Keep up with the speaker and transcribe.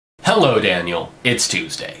Hello, Daniel. It's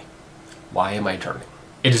Tuesday. Why am I turning?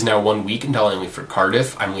 It is now 1 week until I leave for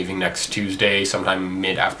Cardiff. I'm leaving next Tuesday, sometime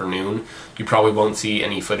mid-afternoon. You probably won't see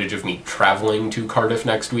any footage of me traveling to Cardiff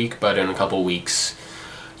next week, but in a couple weeks,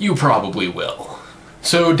 you probably will.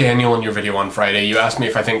 So, Daniel, in your video on Friday, you asked me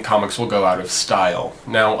if I think comics will go out of style.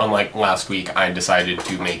 Now, unlike last week, I decided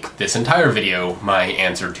to make this entire video my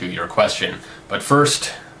answer to your question. But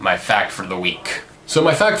first, my fact for the week. So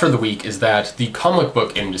my fact for the week is that the comic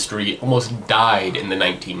book industry almost died in the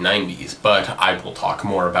 1990s, but I will talk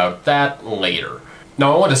more about that later.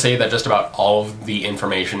 Now I want to say that just about all of the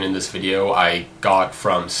information in this video I got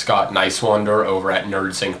from Scott Nicewander over at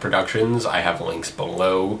NerdSync Productions. I have links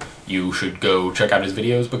below. You should go check out his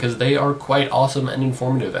videos because they are quite awesome and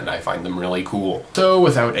informative and I find them really cool. So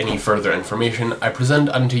without any further information, I present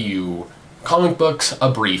unto you Comic Books, A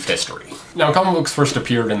Brief History. Now, comic books first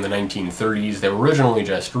appeared in the 1930s. They were originally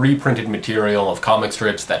just reprinted material of comic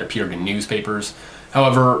strips that appeared in newspapers.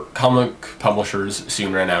 However, comic publishers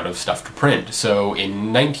soon ran out of stuff to print, so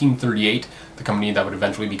in 1938, the company that would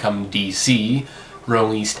eventually become DC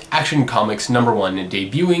released Action Comics #1,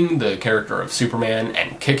 debuting the character of Superman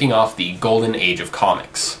and kicking off the Golden Age of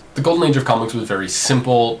Comics. The Golden Age of Comics was very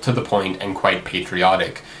simple, to the point, and quite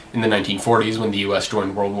patriotic. In the 1940s, when the US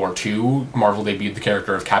joined World War II, Marvel debuted the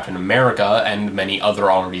character of Captain America, and many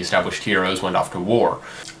other already established heroes went off to war.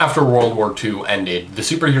 After World War II ended, the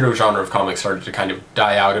superhero genre of comics started to kind of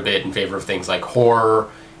die out a bit in favor of things like horror,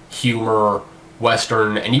 humor,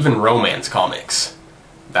 western, and even romance comics.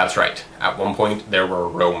 That's right, at one point there were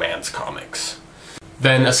romance comics.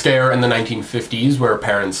 Then a scare in the 1950s where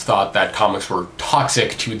parents thought that comics were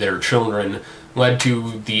toxic to their children led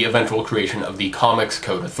to the eventual creation of the Comics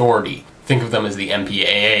Code Authority. Think of them as the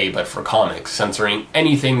MPAA, but for comics, censoring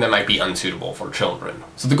anything that might be unsuitable for children.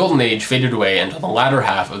 So the Golden Age faded away until the latter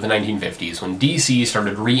half of the 1950s when DC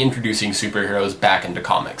started reintroducing superheroes back into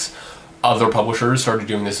comics. Other publishers started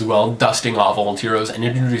doing this as well, dusting off old heroes and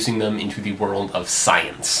introducing them into the world of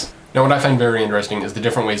science. Now what I find very interesting is the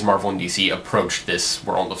different ways Marvel and DC approached this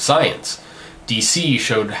world of science. DC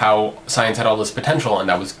showed how science had all this potential, and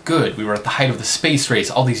that was good. We were at the height of the space race,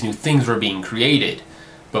 all these new things were being created.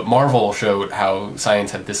 But Marvel showed how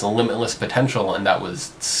science had this limitless potential, and that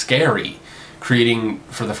was scary, creating,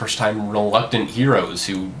 for the first time, reluctant heroes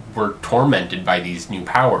who were tormented by these new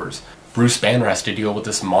powers. Bruce Banner has to deal with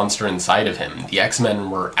this monster inside of him. The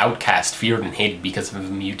X-Men were outcast, feared, and hated because of a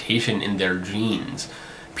mutation in their genes.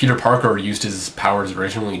 Peter Parker used his powers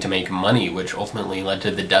originally to make money, which ultimately led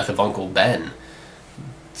to the death of Uncle Ben.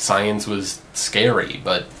 Science was scary,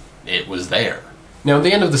 but it was there. Now, at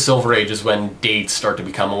the end of the Silver Age is when dates start to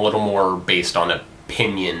become a little more based on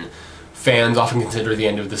opinion. Fans often consider the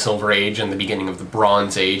end of the Silver Age and the beginning of the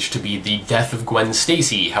Bronze Age to be the death of Gwen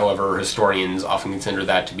Stacy. However, historians often consider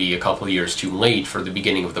that to be a couple of years too late for the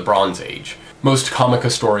beginning of the Bronze Age. Most comic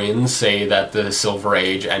historians say that the Silver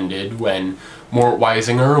Age ended when Mort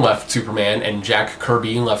Weisinger left Superman and Jack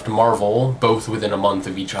Kirby left Marvel, both within a month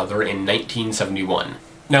of each other, in 1971.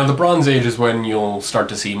 Now, the Bronze Age is when you'll start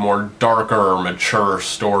to see more darker, mature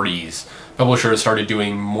stories. Publishers started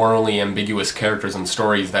doing morally ambiguous characters and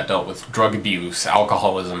stories that dealt with drug abuse,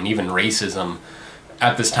 alcoholism, and even racism.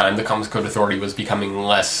 At this time, the Comics Code Authority was becoming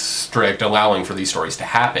less strict, allowing for these stories to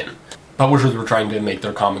happen. Publishers were trying to make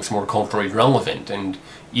their comics more culturally relevant and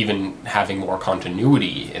even having more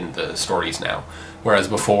continuity in the stories now. Whereas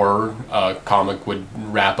before, a comic would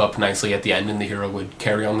wrap up nicely at the end and the hero would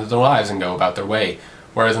carry on with their lives and go about their way.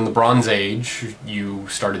 Whereas in the Bronze Age, you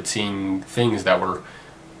started seeing things that were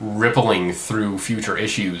rippling through future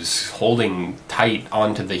issues, holding tight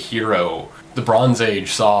onto the hero. The Bronze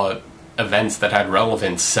Age saw events that had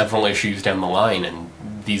relevance several issues down the line, and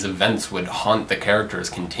these events would haunt the characters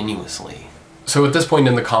continuously. So at this point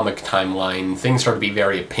in the comic timeline, things start to be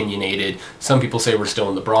very opinionated. Some people say we're still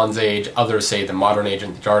in the Bronze Age, others say the Modern Age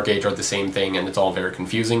and the Dark Age are the same thing, and it's all very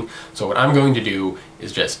confusing. So what I'm going to do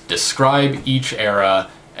is just describe each era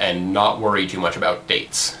and not worry too much about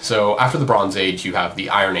dates. So after the Bronze Age, you have the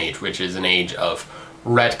Iron Age, which is an age of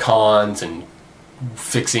retcons and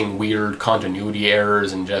fixing weird continuity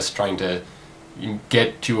errors and just trying to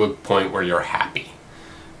get to a point where you're happy.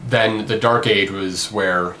 Then the Dark Age was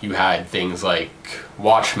where you had things like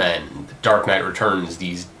Watchmen, The Dark Knight Returns,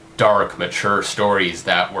 these dark, mature stories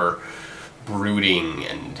that were brooding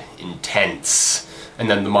and intense. And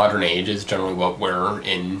then the Modern Age is generally what we're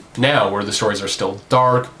in now, where the stories are still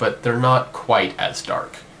dark, but they're not quite as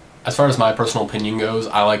dark. As far as my personal opinion goes,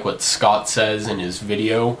 I like what Scott says in his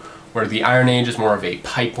video, where the Iron Age is more of a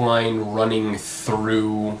pipeline running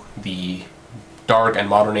through the Dark and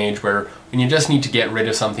Modern Age, where When you just need to get rid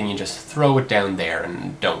of something, you just throw it down there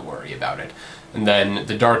and don't worry about it. And then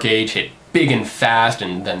the Dark Age hit big and fast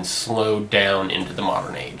and then slowed down into the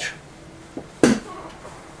Modern Age.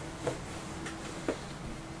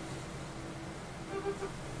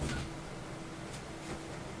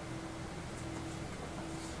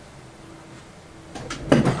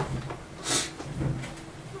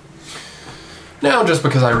 Now, just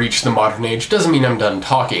because I reached the modern age doesn't mean I'm done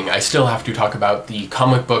talking. I still have to talk about the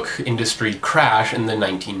comic book industry crash in the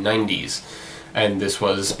 1990s. And this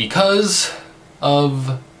was because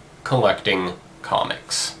of collecting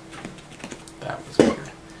comics. That was weird.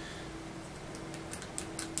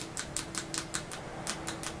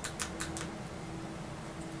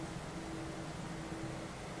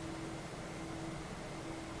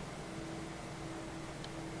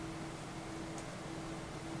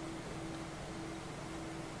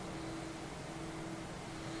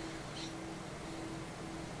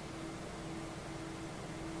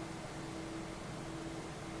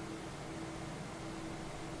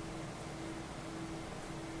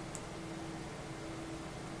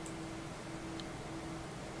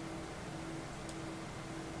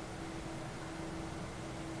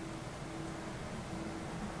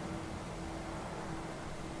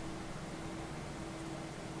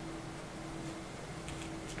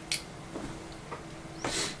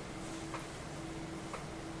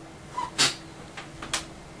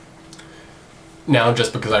 Now,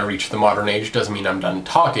 just because I reached the modern age doesn't mean I'm done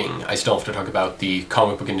talking. I still have to talk about the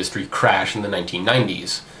comic book industry crash in the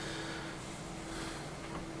 1990s.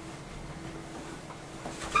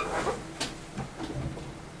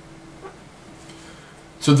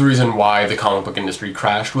 So the reason why the comic book industry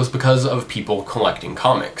crashed was because of people collecting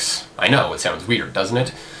comics. I know, it sounds weird, doesn't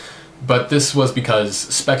it? But this was because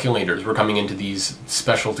speculators were coming into these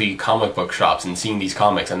specialty comic book shops and seeing these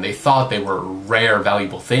comics, and they thought they were rare,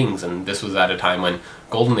 valuable things, and this was at a time when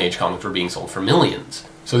Golden Age comics were being sold for millions.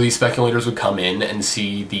 So these speculators would come in and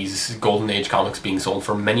see these Golden Age comics being sold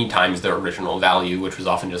for many times their original value, which was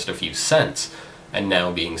often just a few cents, and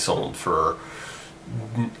now being sold for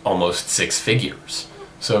almost 6 figures.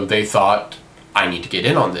 So they thought, I need to get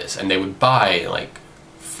in on this, and they would buy, like,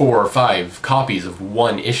 4 or 5 copies of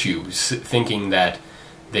one issue, thinking that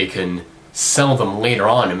they can sell them later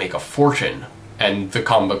on and make a fortune. And the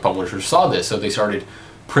comic book publishers saw this, so they started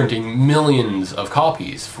printing millions of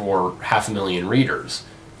copies for 500,000 readers,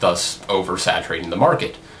 thus oversaturating the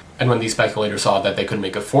market. And when these speculators saw that they could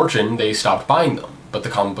make a fortune, they stopped buying them. But the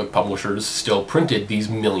comic book publishers still printed these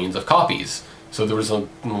millions of copies. So there was a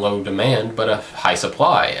low demand, but a high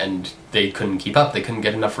supply, and they couldn't keep up. They couldn't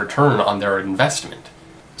get enough return on their investment.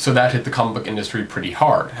 So that hit the comic book industry pretty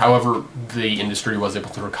hard. However, the industry was able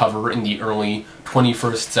to recover in the early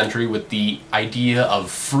 21st century with the idea of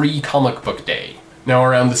Free Comic Book Day. Now,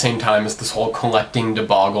 around the same time as this whole collecting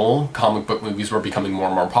debacle, comic book movies were becoming more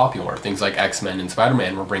and more popular. Things like X-Men and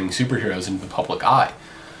Spider-Man were bringing superheroes into the public eye.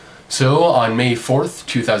 So, on May 4th,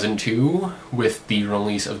 2002, with the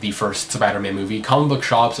release of the first Spider-Man movie, comic book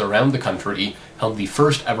shops around the country held the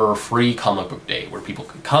first ever Free Comic Book Day, where people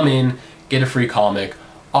could come in, get a free comic,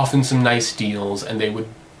 often some nice deals, and they would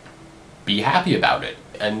be happy about it.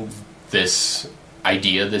 And this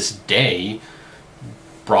idea, this day,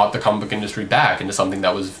 brought the comic book industry back into something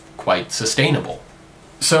that was quite sustainable.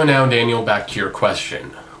 So now, Daniel, back to your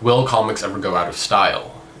question. Will comics ever go out of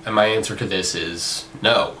style? And my answer to this is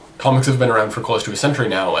no. Comics have been around for close to a century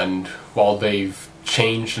now, and while they've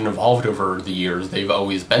changed and evolved over the years, they've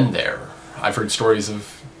always been there. I've heard stories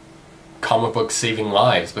of comic books saving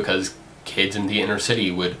lives because kids in the inner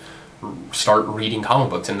city would start reading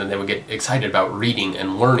comic books, and then they would get excited about reading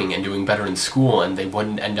and learning and doing better in school, and they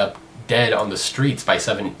wouldn't end up dead on the streets by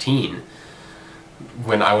 17.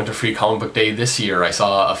 When I went to Free Comic Book Day this year, I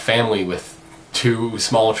saw a family with 2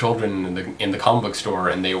 small children in the comic book store,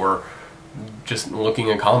 and they were just looking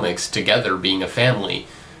at comics together, being a family.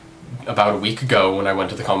 About a week ago, when I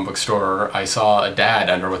went to the comic book store, I saw a dad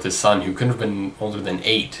enter with his son who couldn't have been older than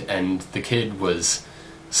 8, and the kid was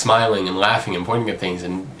smiling and laughing and pointing at things,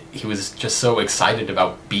 and he was just so excited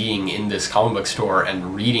about being in this comic book store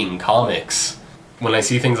and reading comics. When I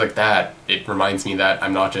see things like that, it reminds me that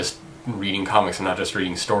I'm not just reading comics, I'm not just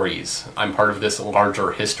reading stories. I'm part of this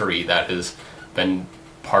larger history that has been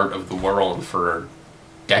part of the world for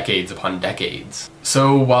decades upon decades.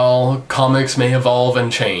 So while comics may evolve and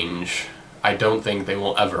change, I don't think they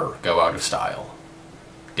will ever go out of style.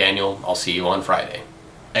 Daniel, I'll see you on Friday.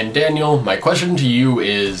 And Daniel, my question to you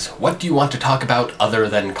is, what do you want to talk about other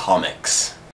than comics?